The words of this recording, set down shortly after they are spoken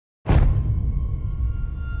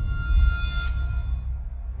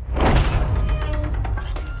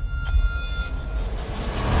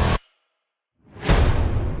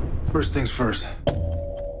First things first.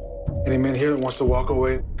 Any man here that wants to walk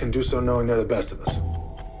away can do so knowing they're the best of us.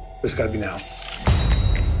 But it's gotta be now.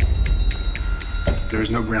 There is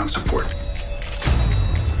no ground support.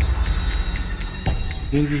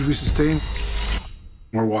 The injuries we sustain,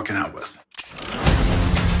 we're walking out with.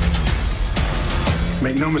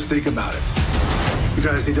 Make no mistake about it. You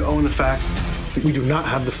guys need to own the fact that we do not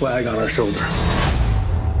have the flag on our shoulders.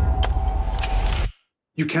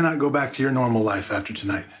 You cannot go back to your normal life after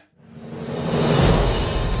tonight.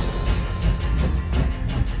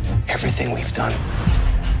 Everything we've done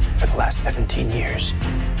for the last 17 years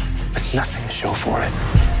with nothing to show for it.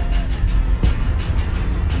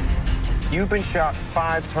 You've been shot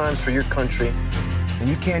 5 times for your country, and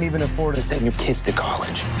you can't even afford to Send your kids to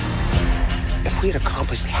college. If we had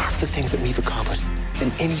accomplished half the things that we've accomplished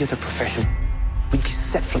in any other profession, we'd be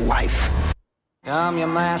set for life. I'm your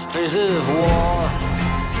masters of war.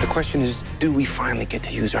 The question is, do we finally get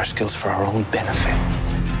to use our skills for our own benefit?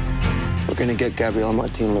 We're gonna get Gabriel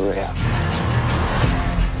Martin Larrea.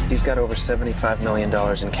 He's got over $75 million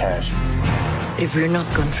in cash. If we're not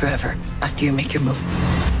gone forever after you make your move,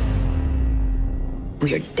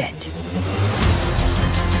 we are dead.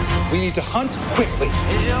 We need to hunt quickly.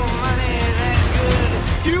 Is your money that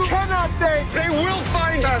good? You cannot say they will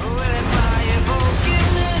find us! Will it buy you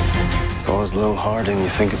forgiveness? It's always a little harder than you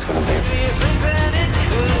think it's gonna be. Do you think that it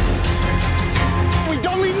could? We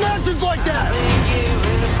don't need nonsense like that! Think you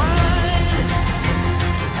will find?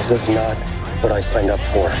 This is not what I signed up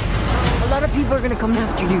for. A lot of people are gonna come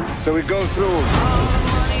after you. So we go through